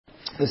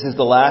This is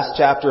the last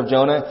chapter of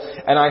Jonah,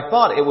 and I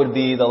thought it would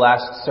be the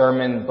last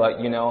sermon,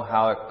 but you know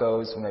how it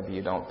goes. Maybe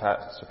you don't.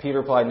 Pastor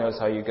Peter probably knows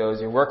how it goes.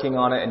 You're working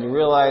on it, and you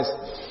realize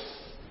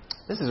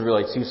this is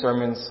really 2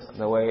 sermons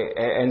the way,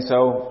 and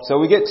so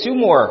we get 2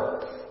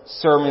 more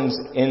sermons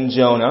in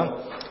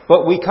Jonah,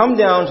 but we come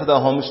down to the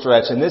home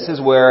stretch, and this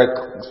is where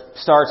it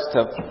starts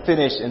to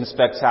finish in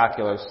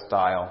spectacular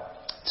style.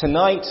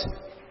 Tonight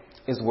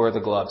is where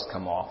the gloves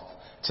come off.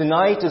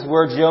 Tonight is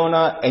where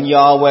Jonah and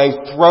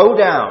Yahweh throw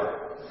down.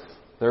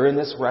 They're in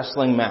this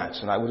wrestling match,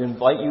 and I would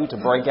invite you to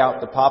break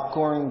out the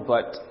popcorn,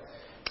 but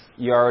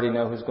you already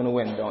know who's going to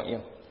win, don't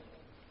you?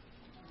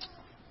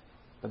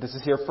 But this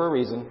is here for a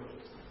reason.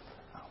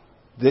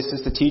 This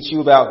is to teach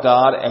you about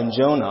God and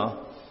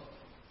Jonah,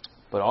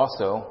 but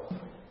also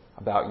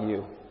about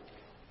you.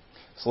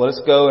 So let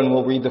us go and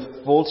we'll read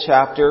the full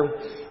chapter.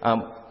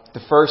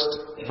 The first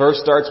verse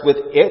starts with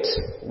it.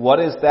 What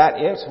is that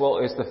it? Well,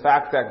 it's the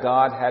fact that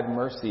God had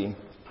mercy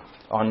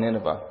on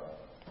Nineveh.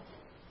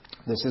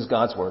 This is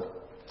God's word.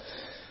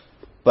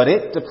 But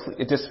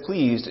it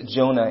displeased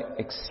Jonah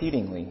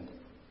exceedingly,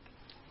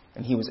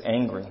 and he was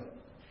angry.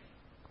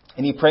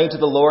 And he prayed to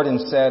the Lord and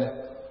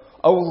said,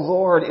 O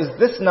Lord, is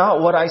this not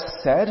what I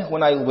said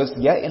when I was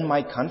yet in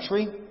my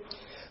country?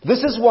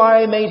 This is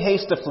why I made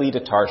haste to flee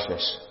to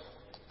Tarshish.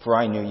 For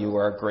I knew you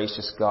were a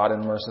gracious God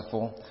and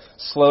merciful,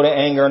 slow to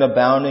anger and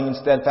abounding in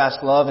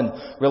steadfast love and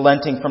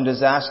relenting from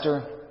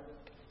disaster.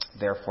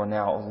 Therefore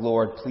now, O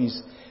Lord,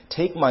 please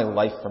take my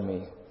life from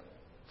me,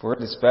 for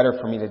it is better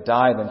for me to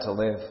die than to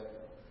live.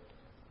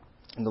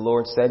 And the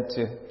Lord said,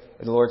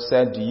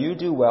 do you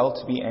do well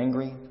to be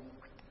angry?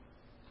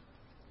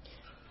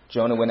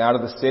 Jonah went out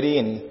of the city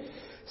and he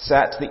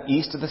sat to the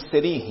east of the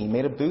city. He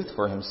made a booth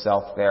for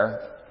himself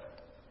there.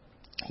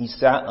 He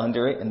sat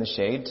under it in the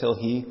shade till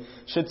he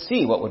should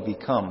see what would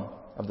become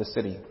of the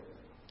city.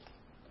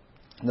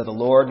 And the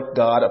Lord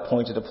God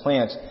appointed a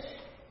plant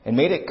and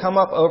made it come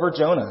up over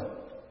Jonah,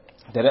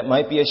 that it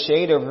might be a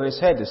shade over his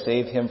head to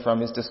save him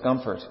from his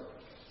discomfort.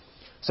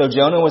 So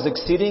Jonah was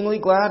exceedingly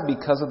glad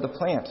because of the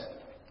plant.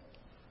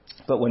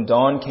 But when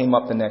dawn came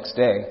up the next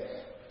day,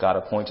 God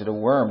appointed a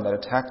worm that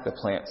attacked the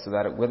plant so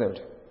that it withered.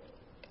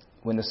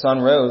 When the sun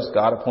rose,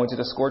 God appointed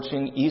a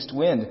scorching east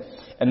wind,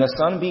 and the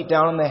sun beat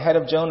down on the head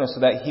of Jonah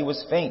so that he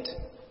was faint.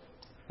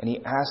 And he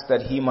asked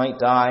that he might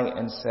die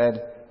and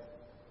said,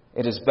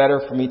 it is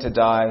better for me to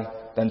die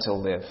than to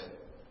live.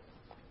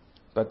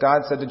 But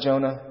God said to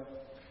Jonah,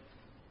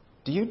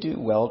 do you do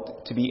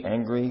well to be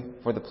angry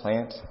for the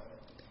plant?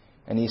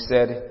 And he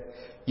said,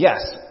 yes,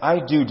 I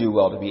do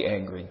well to be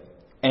angry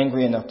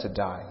enough to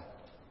die.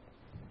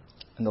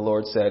 And the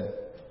Lord said,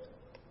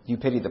 you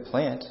pity the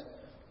plant,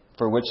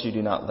 for which you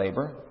do not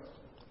labor,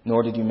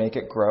 nor did you make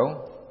it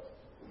grow,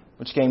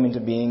 which came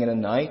into being in a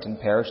night and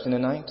perished in a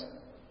night?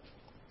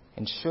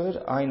 And should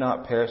I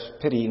not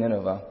pity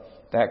Nineveh,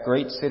 that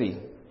great city,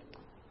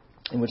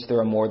 in which there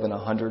are more than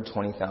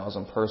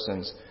 120,000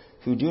 persons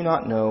who do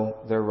not know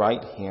their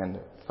right hand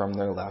from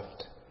their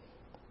left,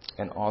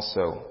 and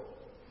also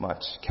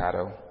much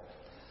cattle?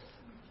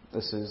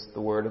 This is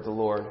the word of the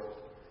Lord.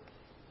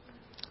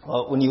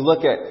 Well, when you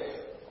look at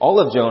all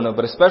of Jonah,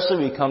 but especially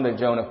when you come to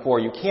Jonah 4,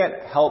 you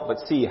can't help but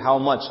see how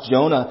much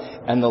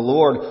Jonah and the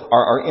Lord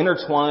are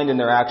intertwined in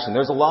their action.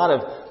 There's a lot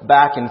of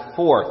back and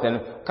forth,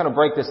 and kind of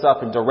break this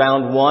up into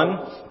round 1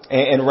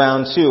 and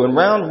round 2. And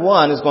round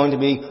 1 is going to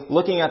be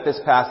looking at this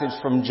passage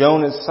from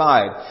Jonah's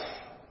side.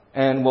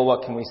 And, well,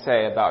 what can we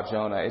say about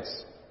Jonah?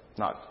 It's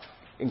not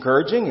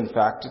encouraging. In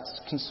fact,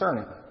 it's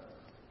concerning.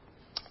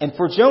 And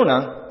for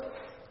Jonah,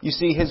 you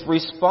see, his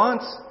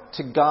response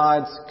to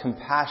God's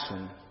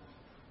compassion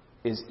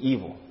is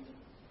evil.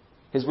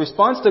 His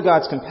response to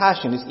God's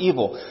compassion is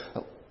evil.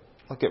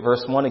 Look at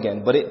verse 1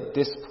 again. But it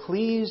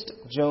displeased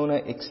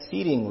Jonah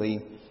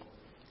exceedingly,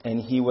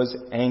 and he was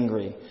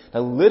angry.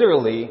 Now,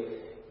 literally,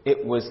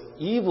 it was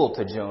evil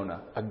to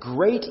Jonah, a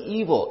great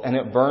evil, and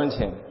it burned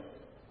him.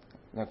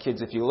 Now,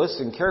 kids, if you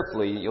listen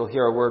carefully, you'll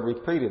hear a word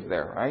repeated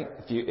there, right?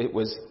 It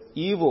was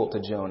evil to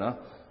Jonah,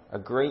 a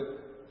great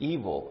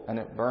evil, and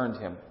it burned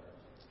him.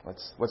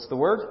 What's the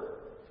word?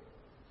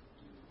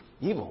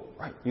 Evil,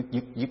 right?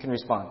 You can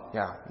respond.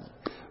 Yeah.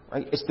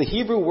 Right? It's the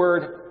Hebrew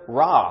word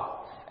ra,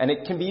 and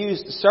it can be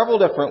used several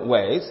different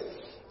ways,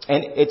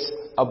 and it's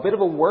a bit of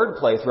a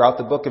wordplay throughout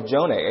the book of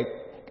Jonah. It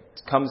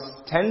comes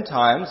 10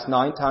 times,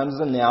 9 times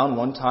as a noun,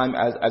 1 time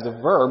as a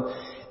verb,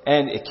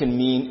 and it can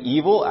mean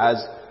evil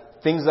as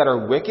things that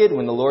are wicked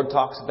when the Lord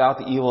talks about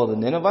the evil of the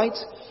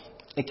Ninevites.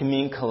 It can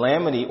mean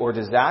calamity or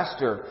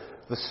disaster,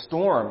 the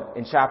storm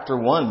in chapter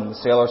 1 when the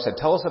sailor said,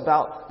 tell us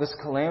about this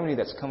calamity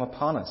that's come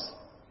upon us.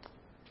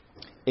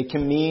 It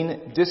can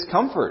mean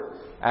discomfort,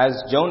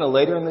 as Jonah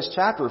later in this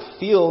chapter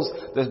feels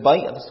the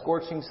bite of the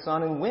scorching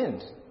sun and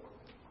wind.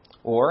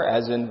 Or,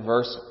 as in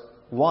verse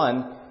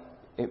 1,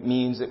 it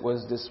means it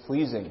was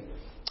displeasing.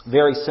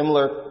 Very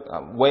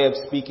similar way of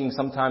speaking,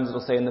 sometimes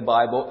it'll say in the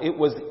Bible, it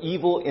was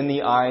evil in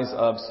the eyes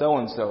of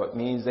so-and-so. It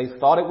means they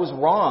thought it was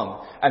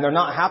wrong, and they're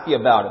not happy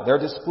about it. They're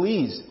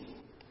displeased.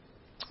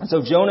 And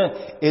so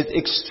Jonah is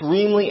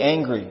extremely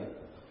angry.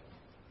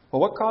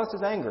 Well, what caused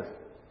his anger?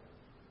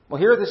 Well,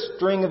 here are the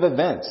string of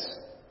events.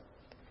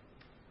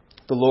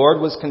 The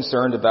Lord was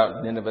concerned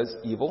about Nineveh's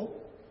evil.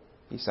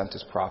 He sent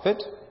his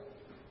prophet.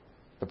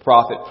 The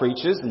prophet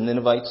preaches, and the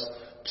Ninevites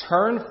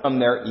turn from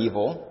their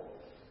evil.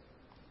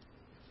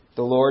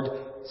 The Lord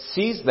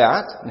sees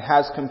that and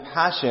has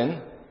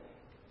compassion,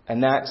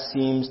 and that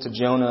seems to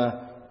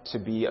Jonah to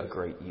be a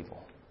great evil.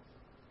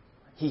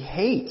 He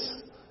hates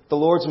the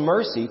Lord's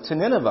mercy to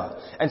Nineveh.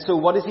 And so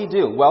what does he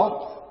do?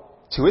 Well,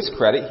 to his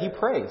credit, he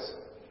prays.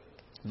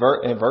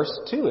 In verse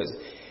 2 is,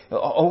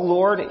 "O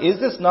Lord, is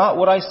this not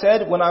what I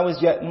said when I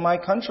was yet in my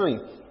country?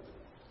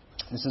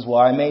 This is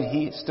why I made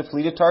haste to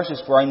flee to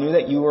Tarshish, for I knew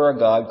that you were a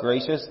God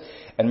gracious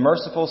and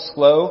merciful,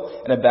 slow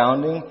and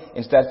abounding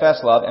in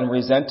steadfast love, and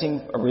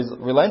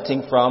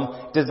relenting from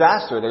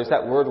disaster." There's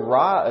that word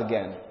ra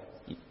again.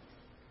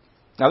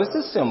 Now this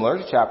is similar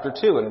to chapter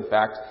 2, and in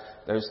fact,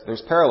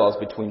 there's parallels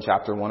between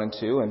chapter 1 and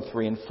 2 and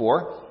 3 and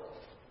 4.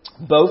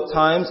 Both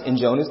times in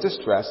Jonah's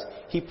distress,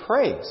 he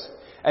prays.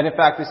 And in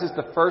fact, this is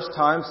the first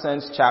time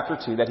since chapter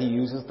 2 that he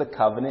uses the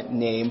covenant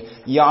name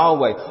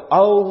Yahweh.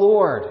 "Oh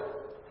Lord."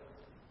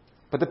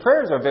 But the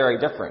prayers are very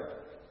different.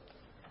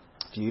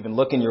 If you even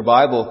look in your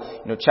Bible,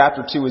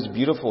 chapter 2 is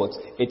beautiful.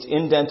 It's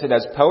indented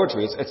as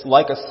poetry. It's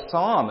like a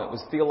psalm. It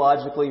was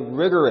theologically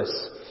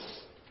rigorous.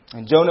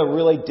 And Jonah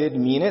really did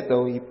mean it,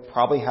 though he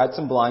probably had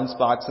some blind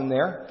spots in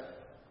there.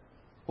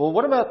 Well,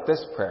 what about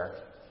this prayer?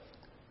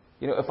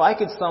 If I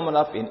could sum it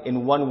up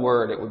in one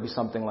word, it would be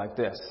something like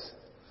this.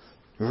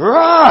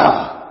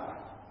 Rah!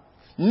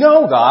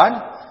 No,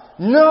 God.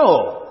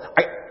 No.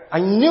 I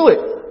knew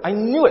it. I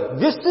knew it.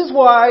 This is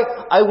why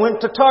I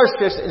went to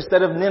Tarshish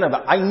instead of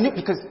Nineveh. I knew,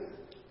 because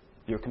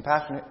you're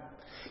compassionate,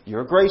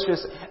 you're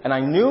gracious, and I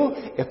knew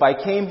if I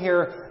came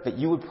here that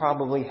you would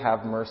probably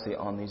have mercy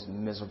on these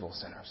miserable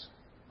sinners.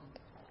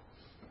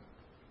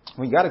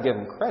 We got to give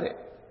him credit.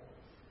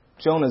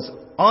 Jonah's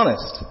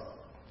honest.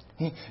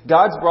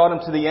 God's brought him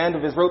to the end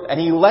of his rope, and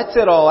he lets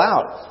it all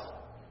out.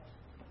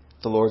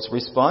 The Lord's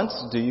response,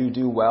 "Do you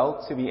do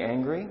well to be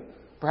angry?"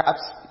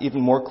 Perhaps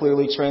even more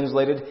clearly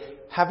translated,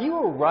 "Have you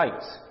a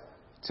right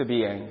to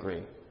be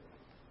angry?"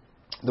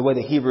 The way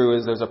the Hebrew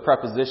is, there's a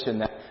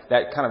preposition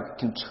that kind of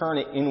can turn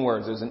it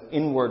inwards. There's an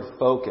inward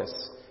focus.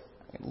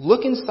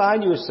 Look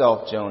inside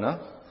yourself, Jonah.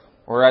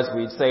 Or as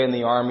we'd say in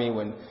the army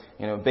when,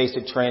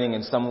 basic training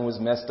and someone was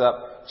messed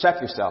up,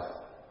 check yourself.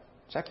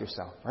 Check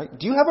yourself, right?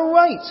 Do you have a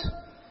right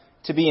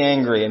to be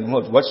angry? And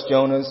what's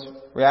Jonah's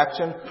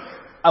reaction?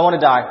 "I want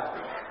to die.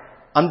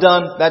 I'm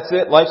done. That's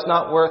it. Life's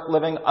not worth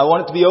living. I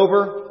want it to be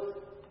over."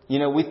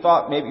 We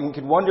thought maybe we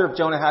could wonder if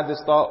Jonah had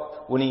this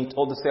thought when he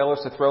told the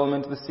sailors to throw him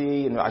into the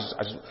sea. And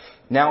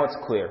now it's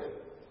clear.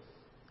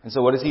 And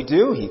so what does he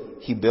do?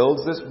 He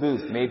builds this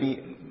booth.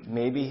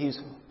 Maybe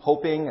he's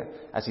hoping,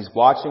 as he's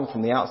watching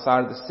from the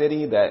outside of the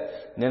city,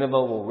 that Nineveh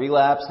will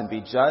relapse and be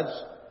judged.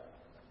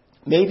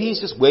 Maybe he's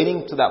just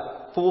waiting till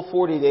that full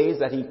 40 days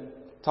that he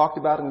talked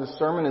about in the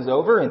sermon is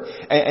over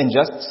and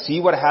just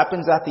see what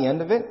happens at the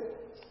end of it.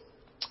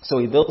 So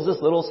he builds this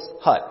little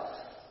hut.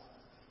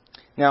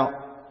 Now,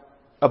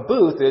 a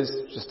booth is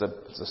just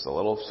a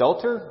little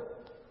shelter,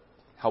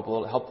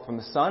 help from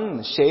the sun and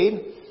the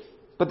shade.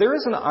 But there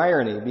is an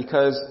irony,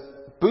 because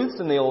booths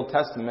in the Old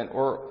Testament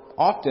were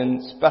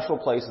often special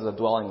places of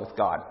dwelling with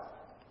God.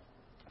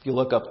 If you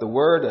look up the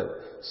word,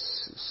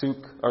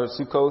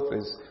 Sukkoth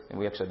is, and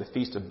we actually have the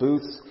Feast of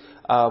Booths.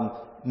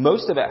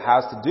 Most of it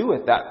has to do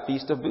with that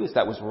Feast of Booths.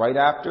 That was right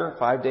after,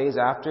 5 days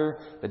after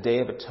the Day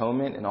of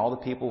Atonement, and all the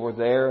people were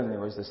there, and there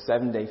was this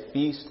 7-day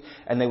feast,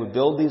 and they would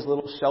build these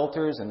little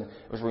shelters, and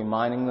it was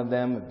reminding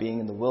them of being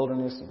in the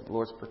wilderness and the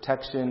Lord's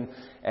protection.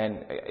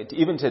 And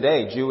even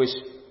today, Jewish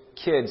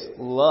kids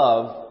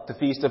love the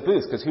Feast of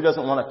Booths, because who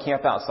doesn't want to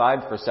camp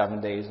outside for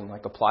 7 days in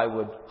like a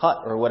plywood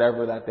hut or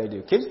whatever that they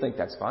do? Kids think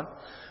that's fun.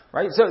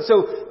 Right?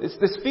 So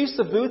this Feast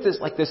of Booths is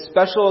like this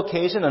special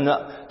occasion. And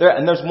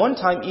there's one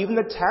time even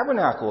the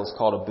tabernacle is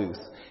called a booth.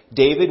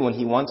 David, when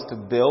he wants to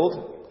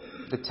build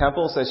the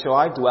temple, says, "Shall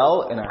I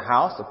dwell in a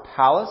house, a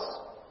palace,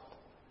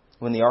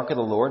 when the ark of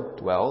the Lord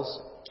dwells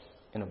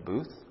in a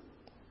booth?"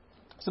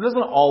 So it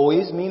doesn't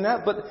always mean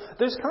that, but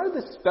there's kind of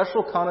this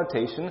special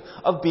connotation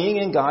of being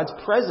in God's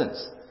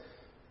presence.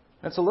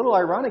 And it's a little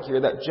ironic here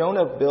that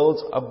Jonah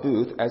builds a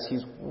booth as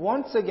he's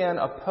once again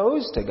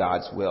opposed to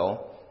God's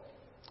will,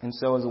 and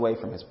so is away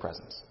from his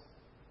presence.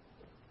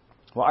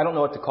 Well, I don't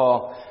know what to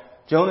call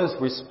Jonah's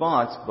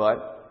response,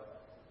 but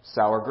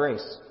sour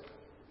grace.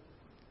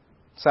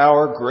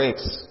 Sour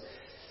grace.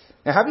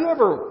 Now, have you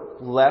ever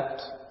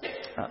left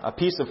a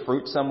piece of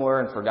fruit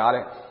somewhere and forgot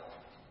it?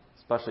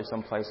 Especially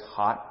someplace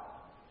hot.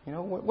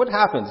 What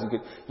happens?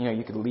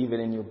 You could leave it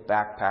in your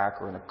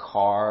backpack or in a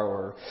car,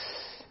 or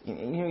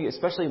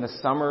especially in the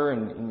summer,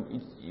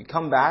 and you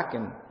come back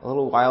and a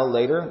little while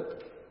later,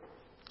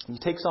 you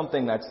take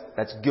something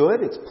that's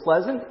good, it's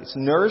pleasant, it's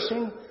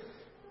nourishing,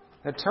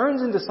 and it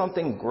turns into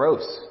something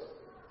gross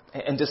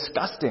and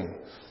disgusting.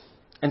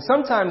 And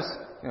sometimes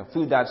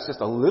food that's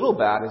just a little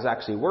bad is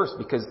actually worse,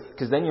 because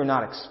then you're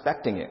not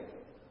expecting it.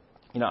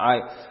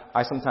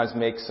 I sometimes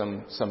make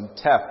some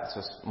teff. It's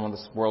just one of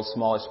the world's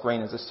smallest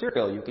grain as a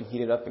cereal. You can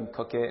heat it up and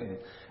cook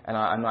it. And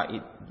I'm not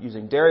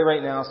using dairy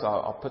right now, so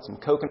I'll put some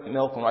coconut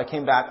milk. When I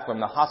came back from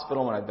the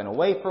hospital, when I'd been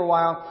away for a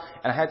while,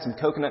 and I had some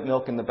coconut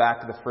milk in the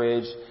back of the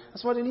fridge, I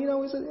was wondering,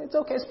 it's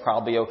okay. It's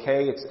probably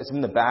okay. It's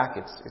in the back.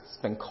 It's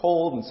been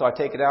cold, and so I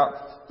take it out.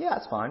 Yeah,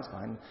 it's fine.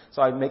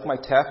 So I make my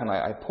teff and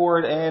I pour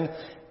it in,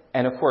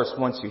 and of course,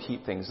 once you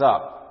heat things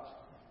up,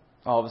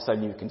 all of a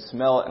sudden you can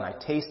smell it, and I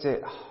taste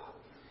it.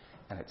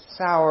 And it's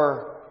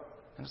sour,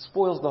 and it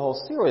spoils the whole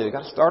cereal. You've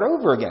got to start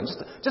over again.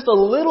 Just a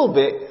little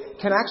bit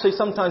can actually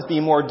sometimes be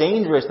more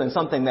dangerous than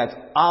something that's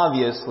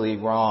obviously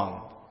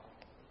wrong.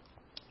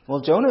 Well,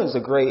 Jonah is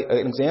an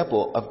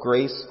example of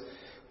grace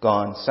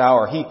gone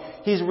sour.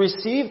 He's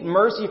received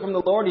mercy from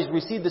the Lord. He's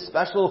received the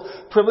special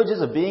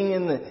privileges of being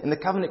in the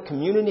covenant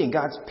community and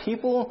God's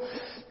people,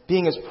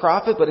 being His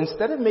prophet. But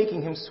instead of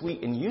making him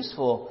sweet and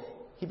useful,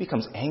 he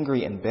becomes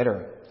angry and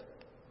bitter.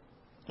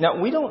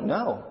 Now, we don't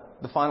know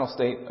the final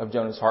state of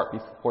Jonah's heart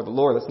before the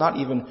Lord. That's not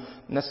even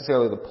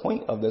necessarily the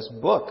point of this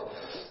book.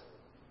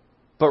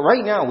 But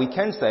right now, we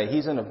can say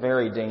he's in a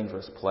very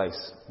dangerous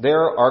place.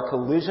 There are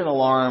collision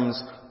alarms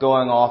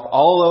going off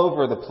all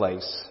over the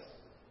place.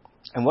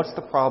 And what's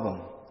the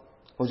problem?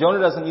 Well, Jonah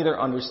doesn't either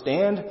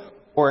understand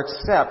or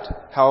accept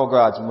how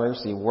God's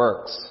mercy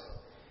works.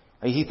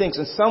 He thinks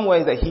in some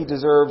way that he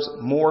deserves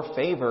more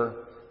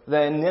favor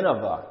than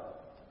Nineveh.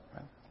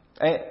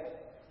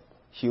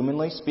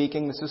 Humanly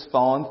speaking, this is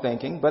fallen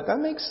thinking, but that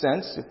makes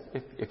sense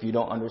if you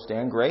don't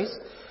understand grace.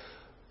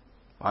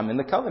 I'm in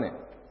the covenant.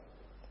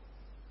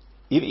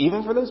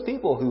 Even for those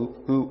people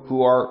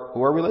who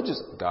are religious,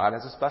 God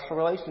has a special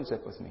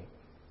relationship with me.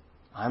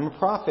 I'm a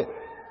prophet.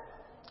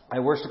 I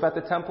worship at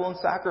the temple and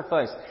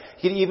sacrifice.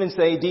 He could even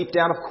say deep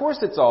down, of course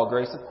it's all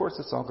grace. Of course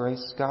it's all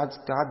grace. God's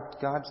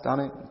done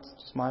it. It's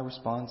just my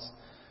response.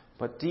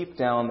 But deep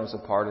down, there's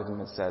a part of him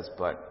that says,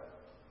 but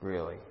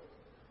really,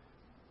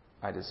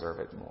 I deserve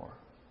it more.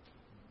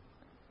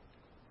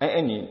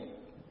 And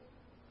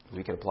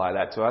we could apply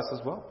that to us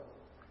as well.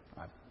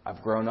 I've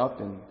grown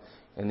up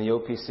in the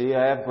OPC.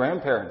 I have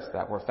grandparents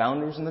that were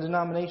founders in the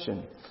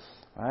denomination.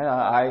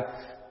 I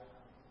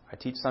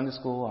teach Sunday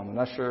school. I'm an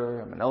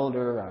usher. I'm an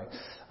elder.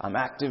 I'm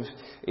active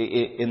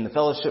in the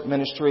fellowship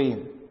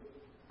ministry.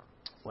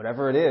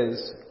 Whatever it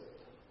is,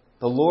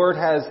 the Lord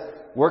has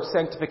worked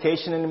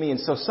sanctification into me in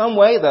some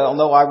way that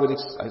although I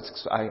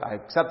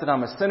accept that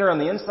I'm a sinner on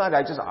the inside,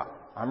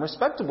 I'm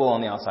respectable on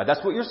the outside.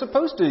 That's what you're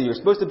supposed to do. You're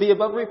supposed to be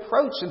above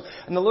reproach.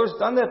 And the Lord's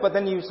done that, but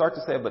then you start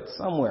to say, but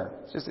somewhere,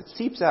 it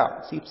seeps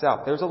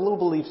out. There's a little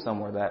belief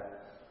somewhere that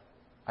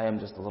I am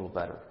just a little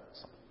better.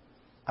 So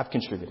I've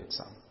contributed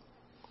some.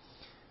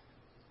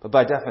 But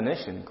by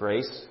definition,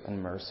 grace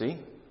and mercy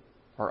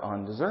are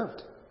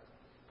undeserved.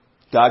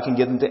 God can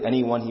give them to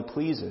anyone He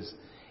pleases.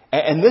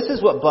 And this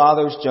is what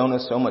bothers Jonah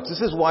so much.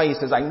 This is why he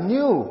says, I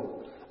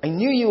knew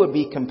you would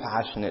be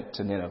compassionate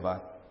to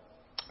Nineveh.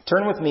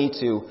 Turn with me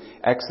to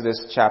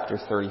Exodus chapter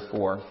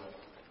 34.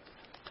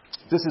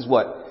 This is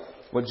what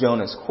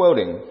Jonah is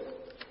quoting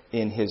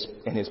in his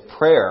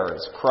prayer,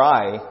 his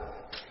cry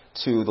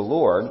to the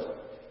Lord.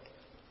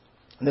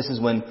 And this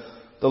is when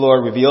the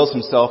Lord reveals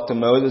Himself to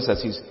Moses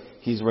as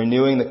he's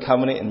renewing the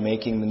covenant and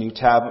making the new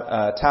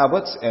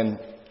tablets. And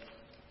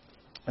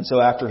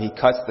so after he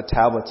cuts the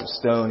tablets of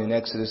stone in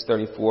Exodus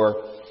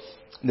 34,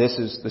 this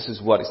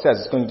is what it says.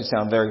 It's going to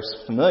sound very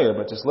familiar,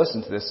 but just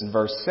listen to this in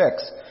verse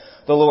 6.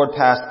 The Lord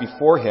passed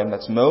before him,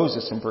 that's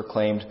Moses, and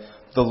proclaimed,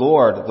 the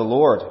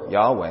Lord,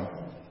 Yahweh,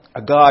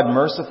 a God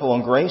merciful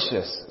and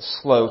gracious,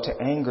 slow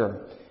to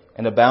anger,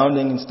 and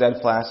abounding in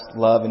steadfast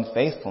love and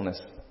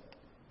faithfulness,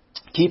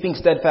 keeping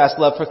steadfast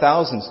love for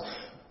thousands,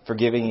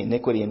 forgiving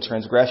iniquity and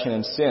transgression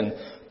and sin,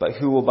 but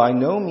who will by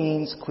no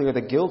means clear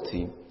the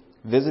guilty,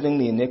 visiting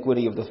the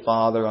iniquity of the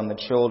father on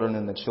the children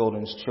and the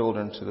children's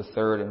children to the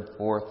third and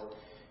fourth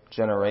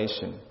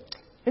generation.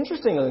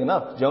 Interestingly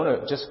enough,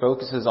 Jonah just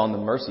focuses on the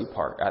mercy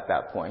part at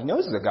that point. He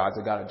knows that God's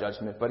a God of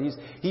judgment, but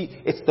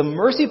it's the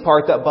mercy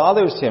part that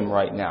bothers him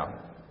right now.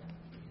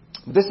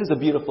 This is a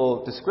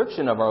beautiful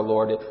description of our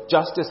Lord,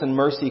 justice and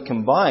mercy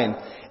combined.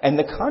 And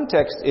the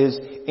context is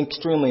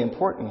extremely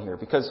important here,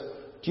 because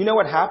do you know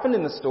what happened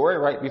in the story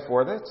right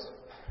before this?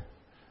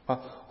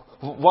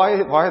 Why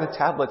are the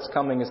tablets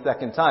coming a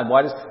second time?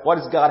 Why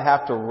does God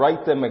have to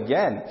write them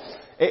again?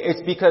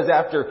 It's because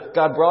after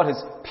God brought His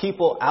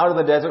people out of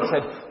the desert,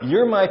 said,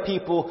 you're my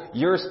people,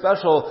 you're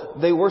special,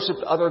 they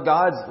worshipped other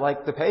gods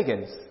like the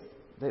pagans.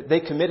 They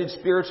committed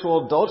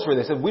spiritual adultery.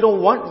 They said, we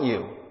don't want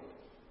you.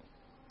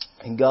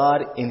 And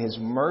God, in His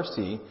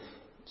mercy,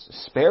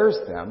 spares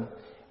them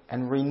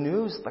and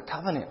renews the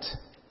covenant.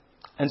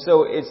 And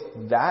so it's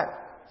that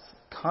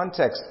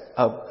context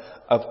of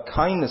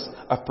kindness,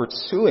 of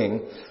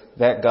pursuing,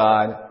 that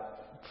God,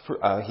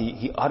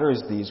 He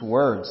utters these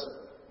words.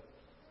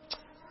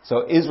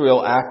 So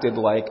Israel acted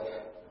like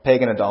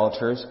pagan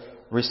idolaters,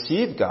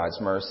 received God's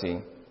mercy.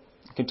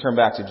 You can turn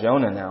back to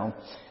Jonah now.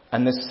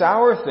 And the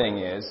sour thing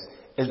is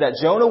is that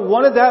Jonah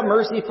wanted that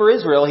mercy for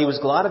Israel. He was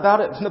glad about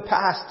it in the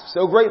past.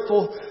 So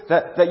grateful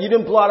that you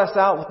didn't blot us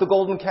out with the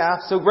golden calf.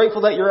 So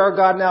grateful that you're our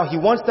God now. He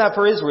wants that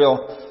for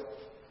Israel,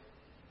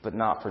 but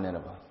not for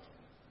Nineveh.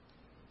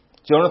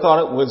 Jonah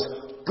thought it was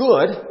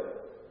good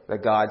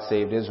that God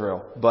saved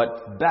Israel,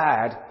 but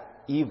bad,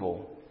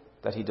 evil,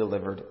 that he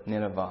delivered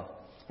Nineveh.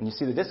 And you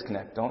see the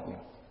disconnect, don't you?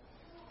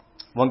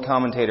 One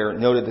commentator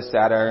noted the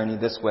sad irony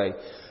this way.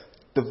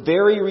 The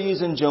very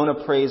reason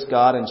Jonah praised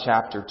God in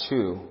chapter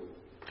 2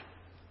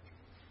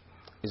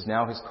 is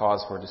now his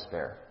cause for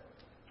despair.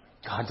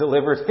 God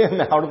delivered him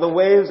out of the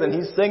waves, and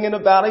he's singing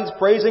about it. He's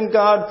praising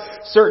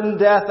God. Certain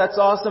death, that's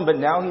awesome. But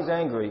now he's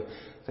angry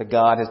that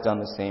God has done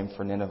the same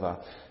for Nineveh.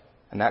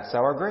 And that's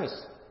sour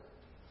grace.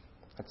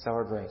 That's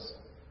sour grace.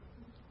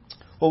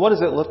 Well, what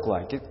does it look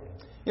like?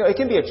 It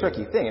can be a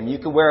tricky thing. I mean, you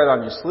can wear it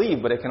on your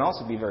sleeve, but it can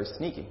also be very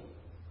sneaky.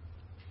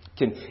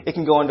 It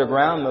can go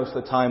underground most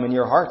of the time in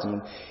your heart,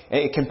 and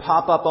it can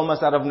pop up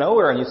almost out of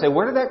nowhere, and you say,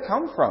 where did that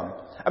come from?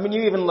 I mean,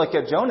 you even look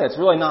at Jonah. It's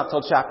really not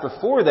till chapter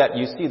 4 that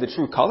you see the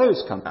true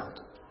colors come out.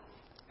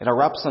 It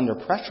erupts under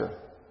pressure.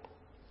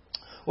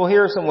 Well,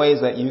 here are some ways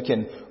that you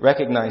can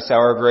recognize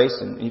sour grace,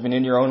 and even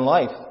in your own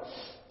life.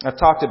 I've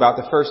talked about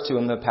the first two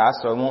in the past,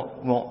 so I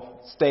won't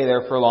stay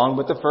there for long.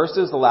 But the first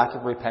is the lack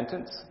of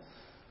repentance.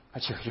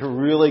 You're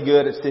really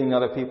good at seeing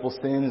other people's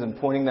sins and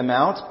pointing them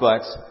out,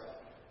 but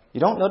you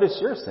don't notice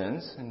your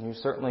sins, and you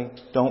certainly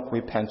don't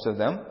repent of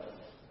them.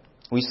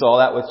 We saw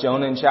that with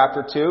Jonah in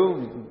chapter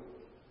 2.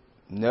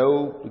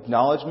 No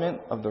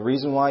acknowledgement of the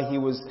reason why he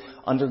was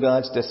under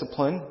God's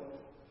discipline.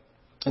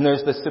 And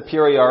there's the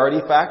superiority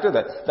factor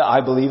that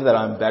I believe that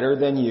I'm better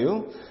than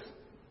you.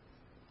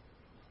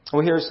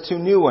 Well, here's two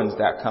new ones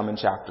that come in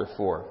chapter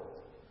 4.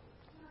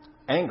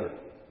 Anger.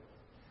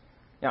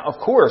 Now,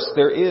 of course,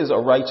 there is a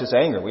righteous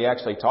anger. We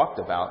actually talked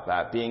about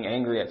that, being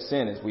angry at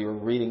sin, as we were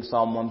reading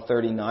Psalm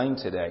 139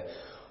 today.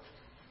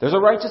 There's a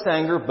righteous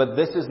anger, but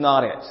this is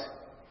not it.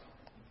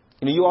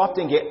 You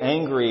often get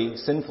angry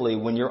sinfully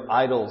when your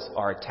idols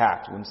are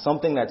attacked, when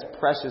something that's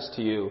precious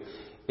to you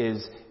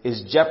is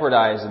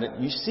jeopardized,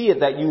 and you see it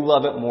that you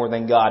love it more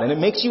than God, and it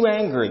makes you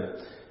angry.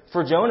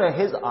 For Jonah,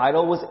 his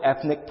idol was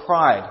ethnic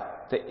pride,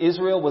 that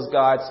Israel was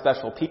God's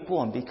special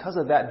people, and because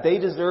of that, they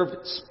deserved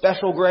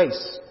special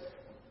grace.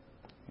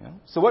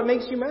 So what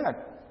makes you mad?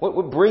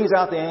 What brings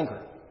out the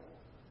anger?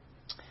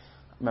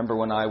 I remember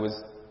when I was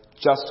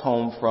just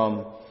home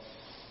from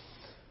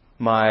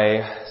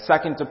my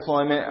second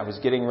deployment, I was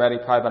getting ready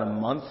probably about a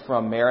month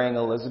from marrying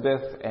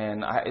Elizabeth,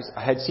 and I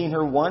had seen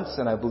her once,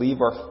 and I believe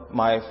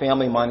my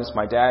family, minus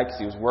my dad, because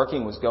he was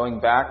working, was going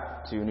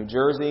back to New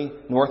Jersey,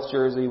 North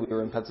Jersey. We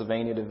were in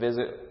Pennsylvania to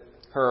visit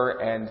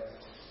her, and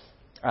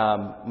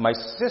my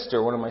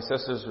sister, one of my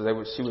sisters,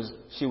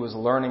 she was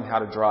learning how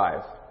to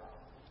drive.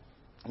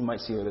 You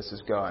might see where this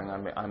is going.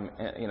 I'm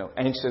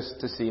anxious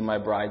to see my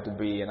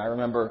bride-to-be, and I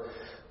remember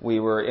we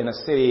were in a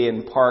city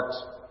and parked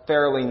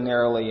fairly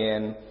narrowly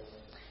in.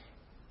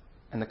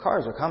 And the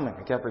cars are coming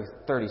like every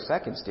 30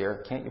 seconds,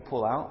 dear. Can't you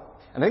pull out?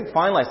 And I think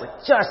finally I was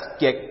like, just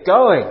get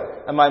going.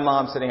 And my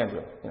mom said,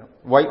 Andrew,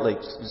 rightly,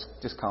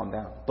 just calm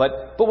down.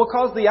 But what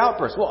caused the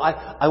outburst? Well,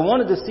 I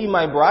wanted to see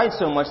my bride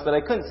so much that I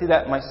couldn't see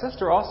that my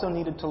sister also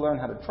needed to learn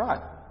how to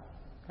drive.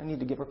 I need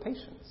to give her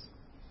patience.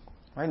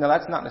 Right? Now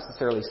that's not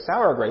necessarily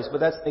sour grace,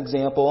 but that's an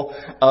example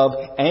of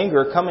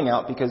anger coming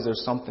out because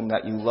there's something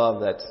that you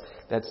love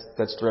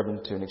that's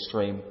driven to an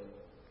extreme.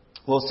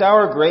 Well,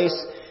 sour grace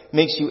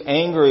makes you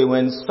angry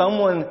when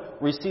someone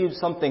receives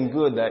something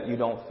good that you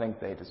don't think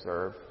they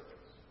deserve.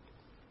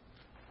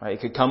 Right? It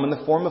could come in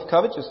the form of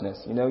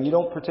covetousness. You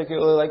don't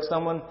particularly like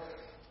someone,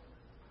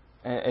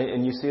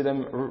 and you see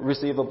them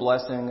receive a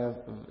blessing of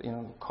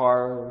a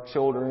car or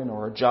children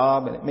or a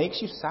job, and it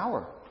makes you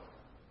sour.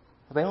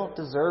 They don't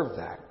deserve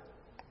that.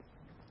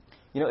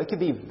 It can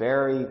be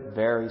very,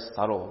 very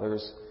subtle.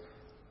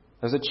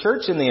 There's a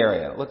church in the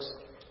area. It looks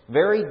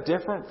very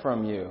different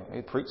from you.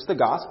 They preach the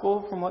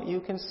gospel from what you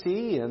can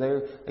see.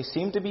 They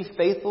seem to be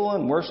faithful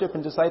in worship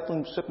and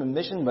discipleship and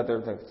mission, but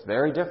they're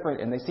very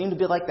different. And they seem to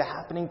be like the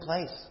happening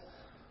place.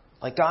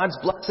 Like God's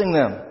blessing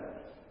them.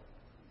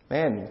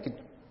 Man, you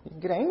can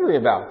get angry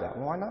about that.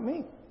 Well, why not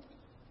me?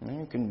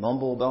 You can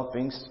mumble about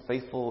being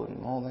faithful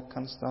and all that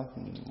kind of stuff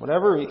and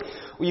whatever.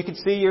 You can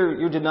see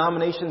your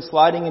denomination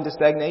sliding into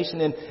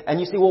stagnation, and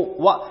you see, well,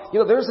 what?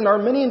 There's an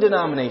Arminian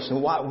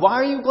denomination. Why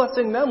are you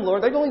blessing them,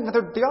 Lord? They don't even have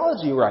their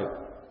theology right.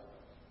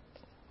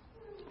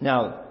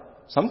 Now,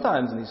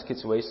 sometimes in these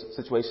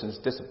situations,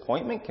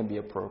 disappointment can be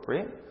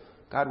appropriate.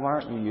 God, why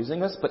aren't you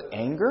using us? But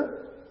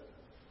anger?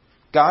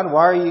 God,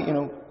 why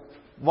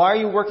are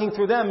you working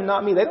through them and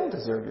not me? They don't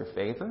deserve your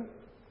favor.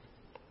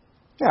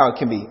 Now, it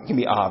can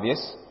be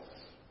obvious,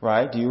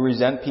 right? Do you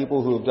resent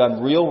people who have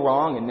done real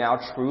wrong and now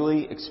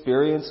truly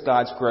experience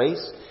God's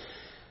grace?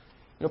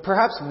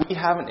 Perhaps we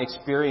haven't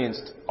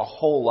experienced a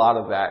whole lot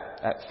of that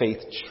at Faith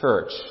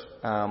Church.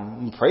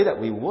 We pray that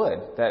we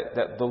would,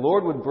 that the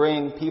Lord would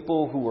bring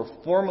people who were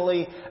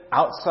formerly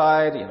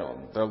outside,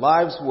 their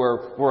lives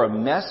were a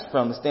mess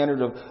from the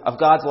standard of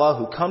God's law,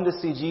 who come to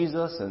see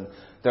Jesus, and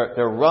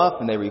They're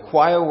rough and they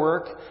require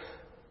work.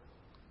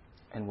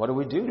 And what do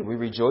we do? Do we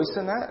rejoice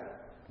in that?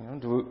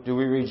 Do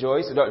we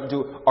rejoice?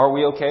 Are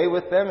we okay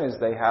with them as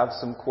they have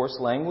some coarse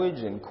language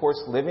and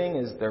coarse living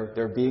as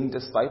they're being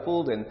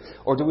discipled?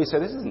 Or do we say,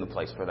 this isn't the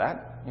place for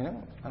that? I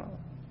don't know.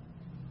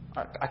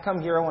 I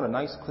come here, I want a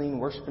nice, clean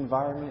worship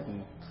environment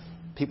and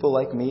people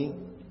like me.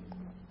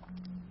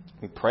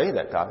 We pray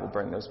that God will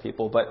bring those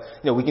people. But,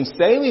 we can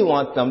say we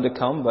want them to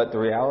come, but the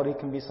reality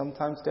can be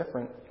sometimes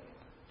different.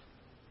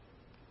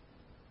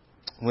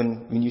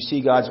 When you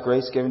see God's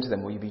grace given to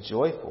them, will you be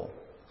joyful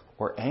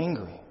or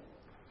angry?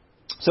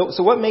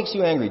 So what makes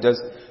you angry?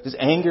 Does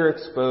anger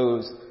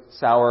expose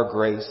sour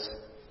grace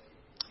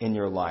in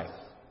your life?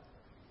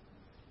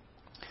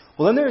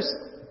 Well, then there's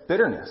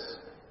bitterness.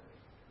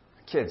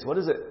 Kids, what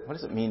does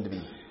it mean to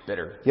be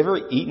bitter? You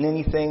ever eaten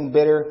anything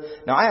bitter?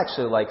 Now, I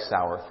actually like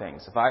sour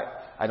things. If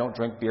I don't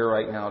drink beer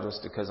right now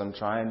just because I'm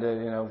trying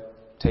to,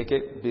 take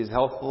it, be as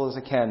healthful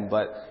as I can.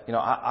 But,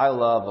 I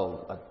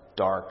love a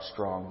dark,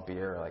 strong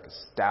beer, like a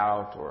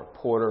stout or a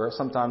porter or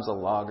sometimes a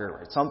lager,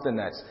 or something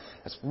that's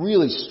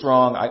really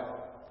strong.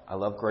 I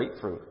love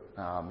grapefruit.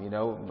 A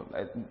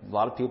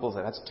lot of people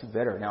say that's too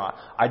bitter. Now,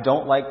 I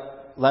don't like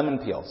lemon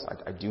peels.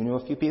 I do know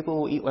a few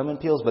people who eat lemon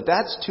peels, but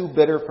that's too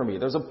bitter for me.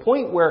 There's a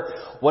point where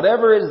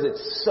whatever it is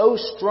that's so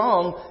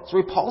strong, it's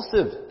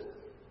repulsive.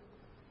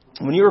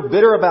 When you're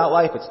bitter about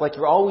life, it's like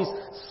you're always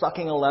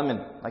sucking a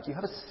lemon. Like you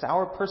have a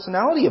sour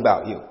personality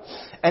about you.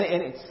 And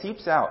it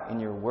seeps out in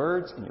your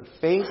words, in your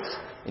face,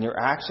 in your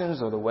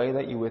actions, or the way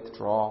that you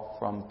withdraw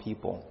from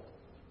people.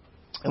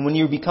 And when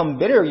you become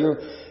bitter, you're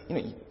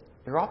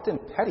often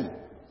petty.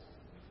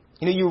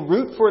 You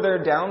root for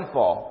their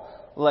downfall.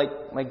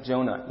 Like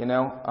Jonah,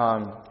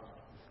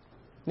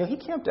 he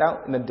camped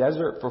out in the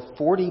desert for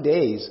 40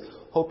 days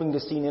hoping to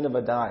see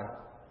Nineveh die.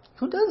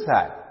 Who does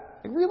that?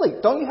 Really,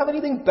 don't you have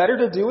anything better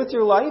to do with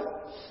your life?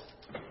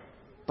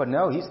 But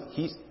no,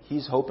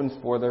 he's hoping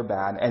for their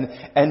bad.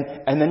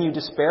 And then you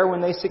despair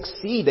when they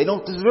succeed. They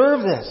don't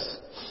deserve this.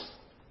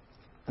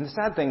 And the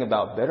sad thing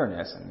about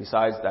bitterness, and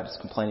besides that it's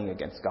complaining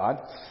against God,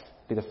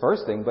 be the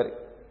first thing, but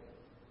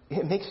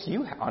it makes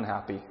you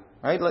unhappy,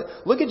 right?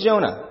 Look at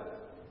Jonah.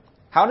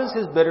 How does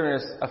his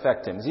bitterness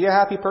affect him? Is he a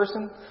happy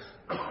person?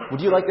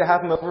 Would you like to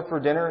have him over for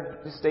dinner,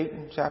 this state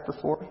in chapter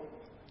 4?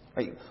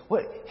 Right?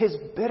 His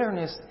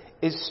bitterness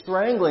is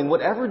strangling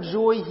whatever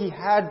joy he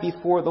had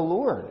before the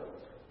Lord.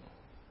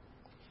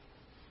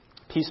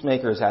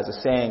 Peacemakers has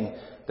a saying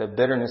that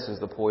bitterness is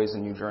the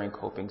poison you drink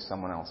hoping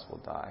someone else will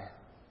die.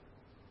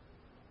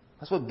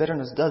 That's what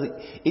bitterness does.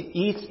 It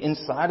eats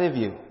inside of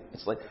you.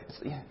 It's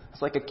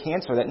like a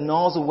cancer that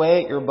gnaws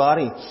away at your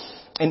body.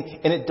 And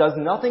it does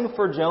nothing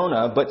for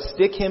Jonah but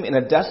stick him in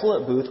a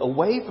desolate booth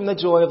away from the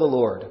joy of the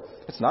Lord.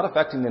 It's not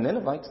affecting the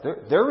Ninevites.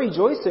 They're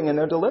rejoicing in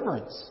their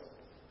deliverance.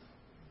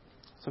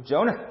 So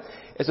Jonah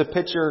is a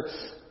picture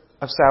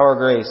of sour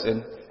grace.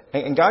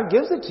 And God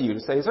gives it to you to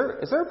say, is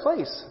there a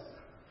place,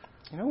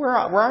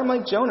 where I'm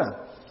like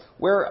Jonah?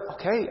 Where,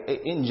 okay,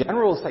 in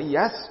general say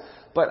yes,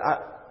 but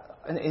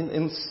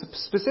in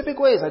specific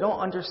ways I don't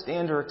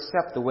understand or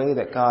accept the way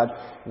that God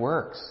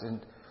works. And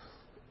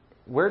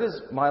where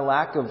does my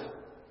lack of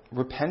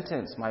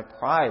repentance, my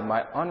pride,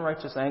 my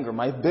unrighteous anger,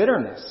 my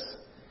bitterness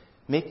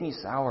make me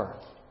sour?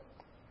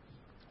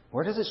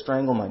 Where does it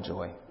strangle my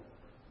joy?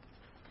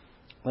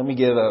 Let me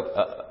give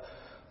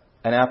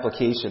an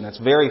application that's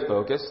very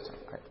focused.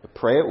 I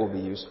pray it will be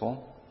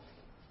useful.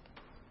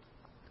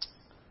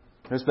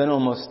 It's been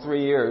almost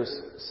 3 years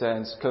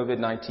since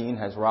COVID-19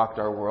 has rocked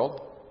our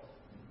world.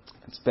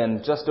 It's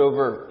been just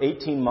over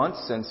 18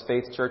 months since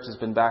Faith Church has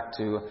been back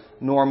to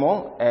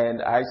normal,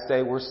 and I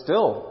say we're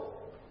still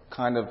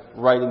kind of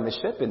righting the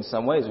ship in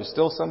some ways. There's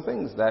still some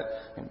things that,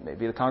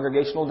 maybe the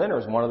congregational dinner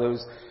is one of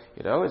those,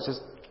 it's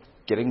just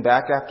getting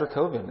back after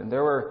COVID. And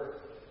there were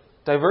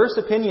diverse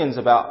opinions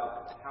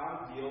about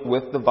how to deal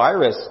with the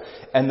virus,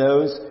 and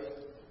those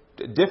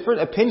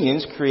different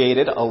opinions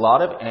created a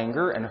lot of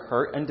anger and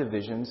hurt and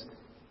divisions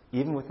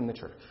even within the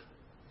church.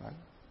 Right?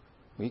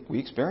 We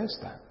experienced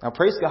that. Now,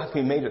 praise God,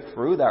 we made it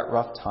through that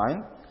rough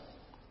time.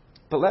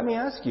 But let me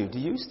ask you, do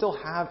you still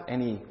have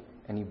any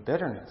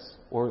bitterness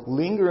or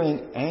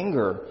lingering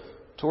anger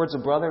towards a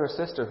brother or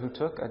sister who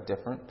took a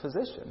different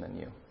position than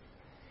you?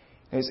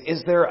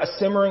 Is there a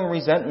simmering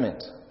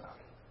resentment?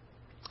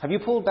 Have you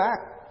pulled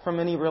back from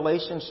any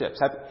relationships?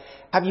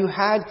 Have you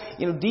had,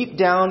 deep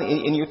down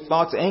in your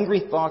thoughts,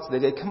 angry thoughts that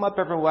they come up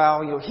every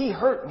while, he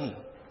hurt me.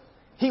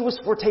 He was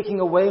for taking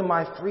away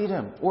my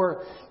freedom.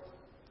 Or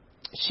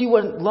she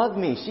wouldn't love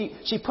me.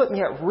 She put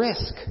me at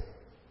risk.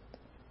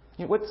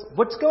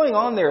 What's going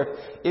on there?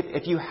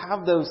 If you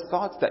have those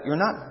thoughts that you're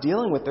not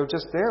dealing with, they're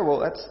just there, well,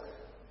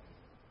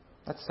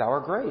 that's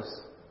sour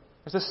grace.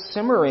 There's a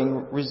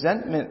simmering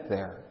resentment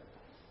there.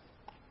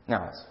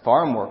 Now, it's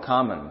far more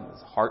common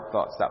as heart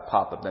thoughts that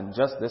pop up than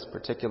just this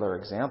particular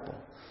example.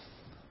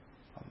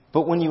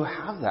 But when you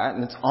have that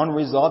and it's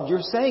unresolved, you're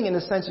saying in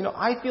a sense,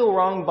 I feel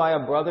wronged by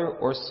a brother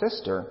or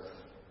sister.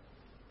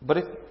 But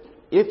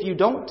if you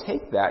don't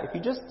take that, if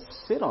you just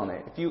sit on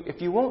it,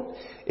 if you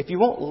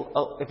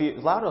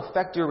allow it to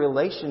affect your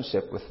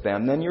relationship with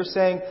them, then you're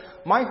saying,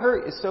 my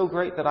hurt is so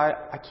great that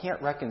I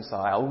can't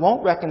reconcile,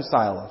 won't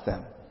reconcile with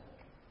them.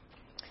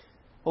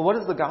 Well, what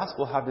does the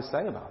gospel have to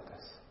say about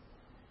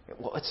this?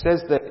 Well, it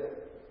says that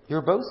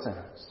you're both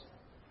sinners.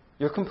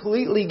 You're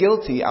completely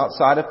guilty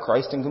outside of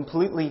Christ and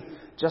completely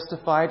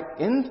justified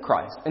in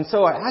Christ. And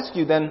so I ask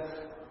you then,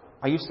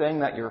 are you saying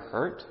that your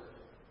hurt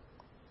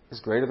is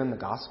greater than the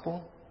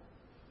gospel?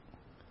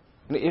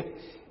 If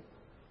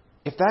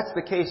that's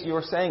the case,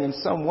 you're saying in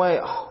some way,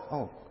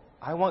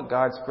 I want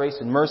God's grace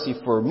and mercy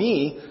for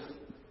me,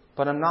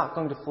 but I'm not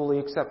going to fully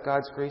accept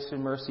God's grace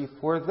and mercy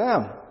for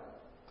them.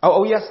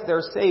 Oh, yes,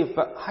 they're saved,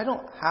 but I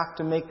don't have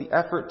to make the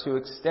effort to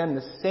extend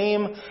the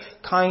same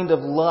kind of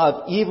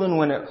love even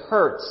when it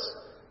hurts.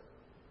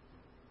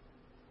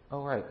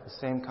 Oh, right, the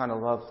same kind of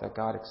love that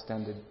God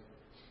extended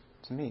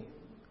to me.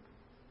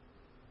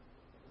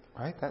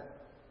 Right?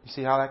 You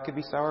see how that could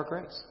be sour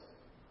grapes?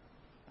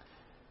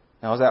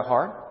 Now, is that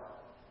hard?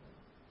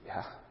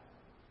 Yeah.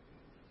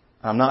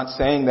 I'm not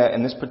saying that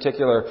in this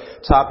particular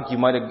topic you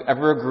might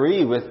ever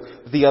agree with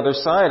the other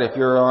side. If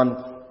you're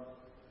on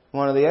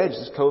one of the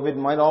edges, COVID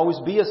might always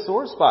be a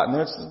sore spot, and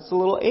it's a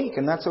little ache,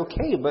 and that's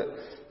okay. But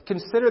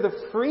consider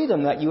the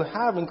freedom that you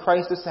have in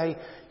Christ to say,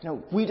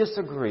 we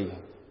disagree.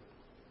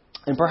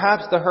 And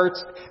perhaps the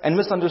hurts and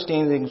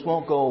misunderstandings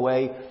won't go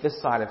away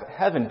this side of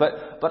heaven.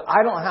 But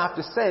I don't have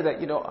to say that,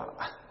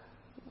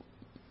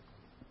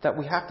 that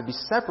we have to be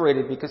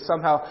separated because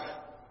somehow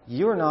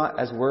you're not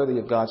as worthy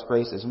of God's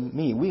grace as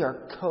me. We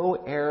are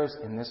co-heirs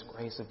in this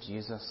grace of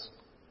Jesus.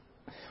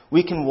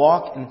 We can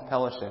walk in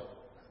fellowship.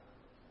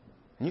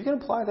 And you can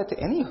apply that to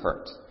any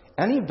hurt,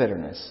 any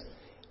bitterness,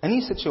 any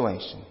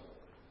situation.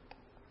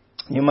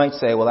 You might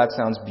say, well, that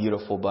sounds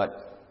beautiful,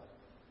 but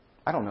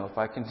I don't know if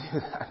I can do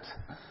that.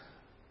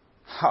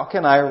 How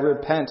can I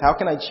repent? How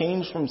can I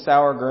change from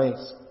sour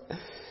grace?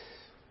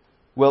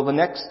 Well, the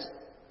next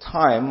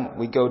time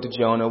we go to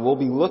Jonah, we'll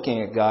be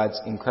looking at God's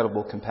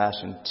incredible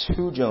compassion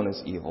to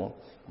Jonah's evil.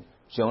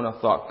 Jonah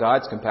thought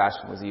God's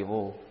compassion was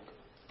evil.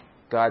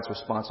 God's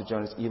response to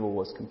Jonah's evil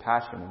was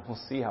compassion. And we'll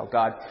see how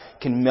God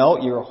can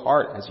melt your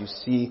heart as you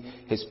see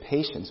His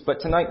patience. But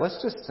tonight,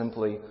 let's just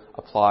simply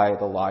apply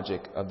the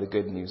logic of the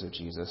good news of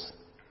Jesus.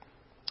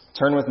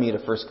 Turn with me to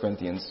 1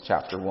 Corinthians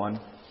chapter 1.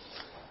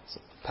 It's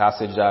a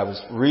passage I was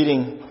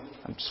reading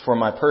just for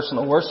my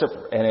personal worship,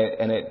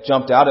 and it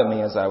jumped out at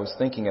me as I was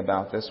thinking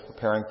about this,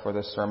 preparing for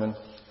this sermon.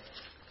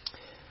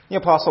 The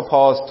Apostle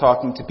Paul is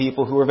talking to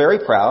people who are very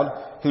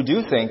proud, who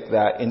do think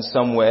that in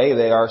some way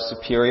they are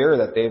superior,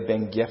 that they've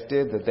been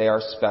gifted, that they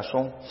are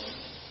special.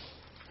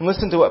 And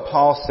listen to what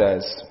Paul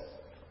says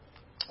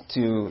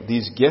to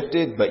these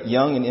gifted but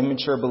young and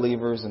immature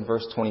believers in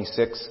verse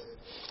 26.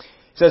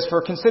 He says,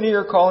 "For consider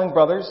your calling,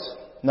 brothers.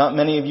 Not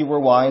many of you were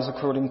wise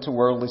according to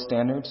worldly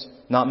standards.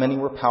 Not many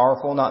were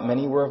powerful. Not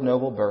many were of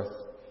noble birth.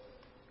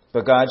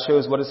 But God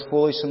chose what is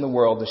foolish in the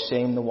world to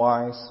shame the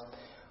wise.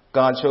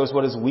 God chose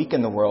what is weak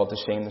in the world to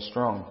shame the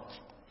strong.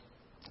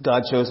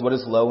 God chose what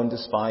is low and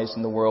despised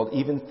in the world,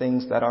 even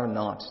things that are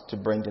not, to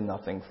bring to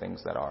nothing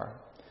things that are,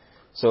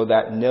 so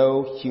that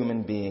no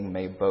human being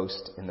may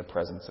boast in the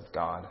presence of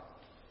God.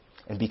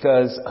 And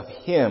because of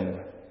Him,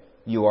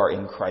 you are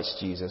in Christ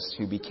Jesus,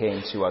 who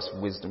became to us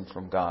wisdom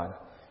from God,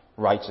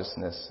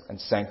 righteousness and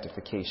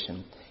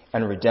sanctification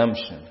and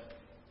redemption,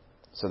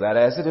 so that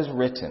as it is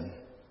written,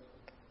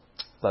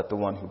 let the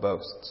one who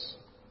boasts,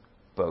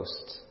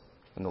 boast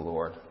in the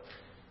Lord."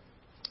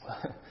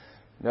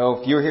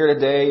 If you're here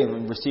today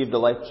and received the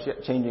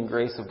life-changing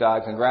grace of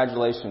God,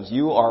 congratulations.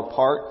 You are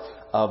part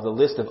of the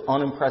list of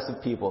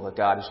unimpressive people that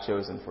God has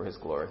chosen for His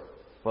glory.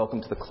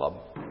 Welcome to the club.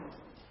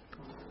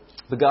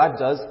 But God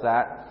does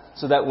that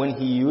so that when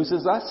He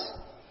uses us,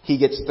 He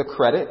gets the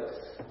credit.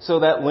 So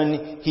that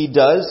when He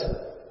does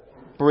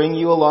bring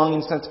you along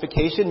in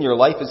sanctification, your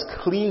life is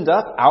cleaned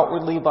up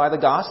outwardly by the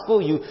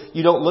gospel.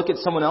 You don't look at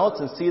someone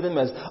else and see them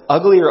as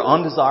ugly or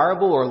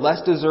undesirable or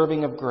less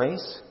deserving of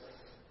grace.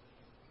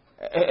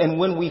 And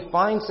when we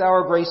find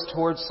sour grace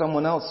towards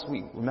someone else,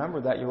 we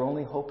remember that your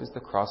only hope is the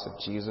cross of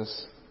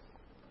Jesus.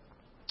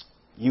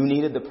 You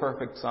needed the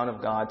perfect Son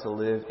of God to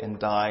live and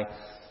die,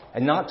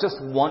 and not just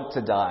want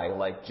to die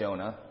like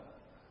Jonah.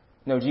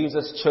 No,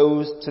 Jesus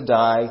chose to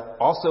die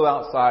also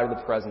outside of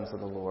the presence of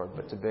the Lord,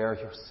 but to bear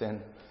your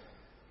sin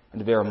and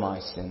to bear my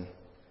sin.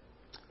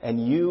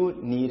 And you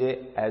need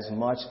it as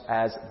much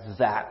as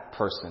that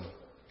person,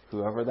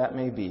 whoever that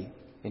may be,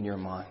 in your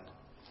mind.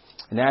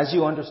 And as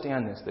you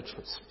understand this, the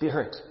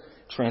Spirit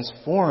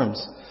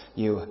transforms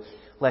you.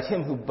 Let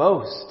him who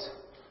boasts,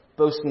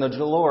 boast in the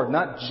Lord,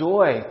 not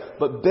joy,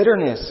 but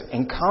bitterness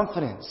and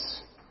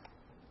confidence.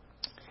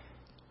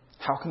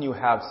 How can you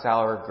have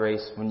sour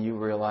grace when you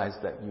realize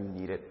that you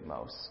need it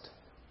most?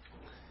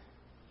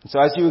 And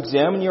so as you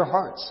examine your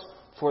hearts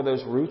for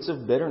those roots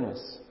of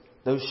bitterness,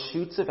 those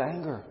shoots of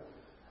anger,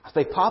 as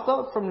they pop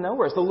up from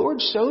nowhere, as the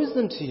Lord shows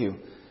them to you,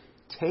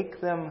 take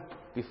them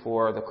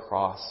before the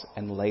cross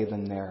and lay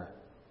them there.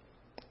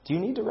 Do you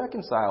need to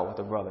reconcile with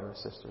a brother or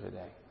sister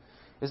today?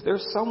 Is there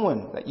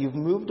someone that you've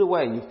moved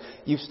away,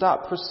 you've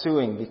stopped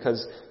pursuing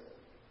because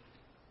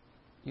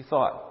you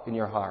thought in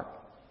your heart,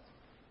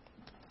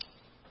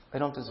 they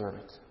don't deserve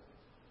it?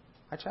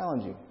 I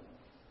challenge you.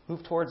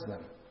 Move towards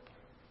them.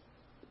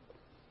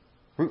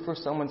 Root for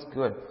someone's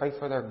good. Pray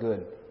for their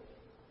good.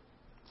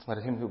 Let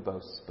him who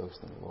boasts, boast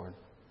in the Lord.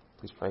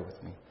 Please pray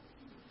with me.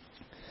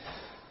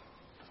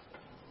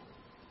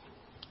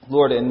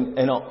 Lord,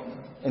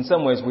 in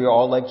some ways we are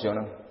all like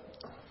Jonah.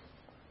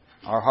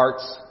 Our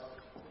hearts,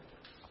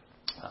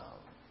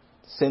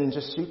 sin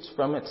just shoots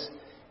from it.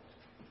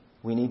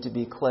 We need to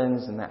be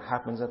cleansed, and that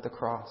happens at the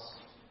cross.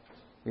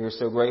 We are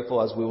so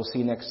grateful, as we will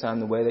see next time,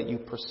 the way that you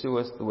pursue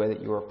us, the way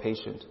that you are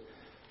patient,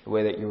 the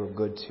way that you are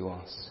good to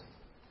us.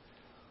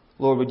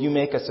 Lord, would you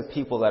make us a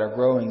people that are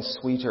growing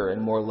sweeter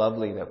and more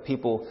lovely, that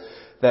people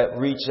that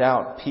reach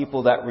out,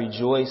 people that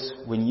rejoice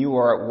when you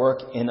are at work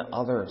in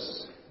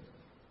others,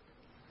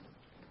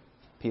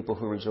 people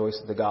who rejoice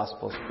that the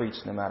gospel is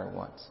preached no matter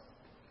what.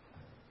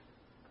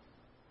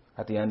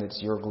 At the end,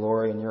 it's your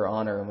glory and your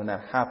honor, and when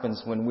that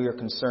happens, when we are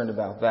concerned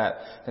about that,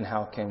 then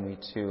how can we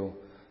too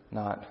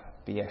not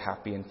be a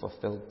happy and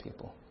fulfilled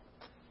people?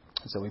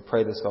 And so we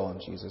pray this all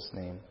in Jesus'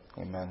 name.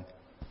 Amen.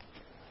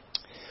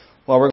 Well, we're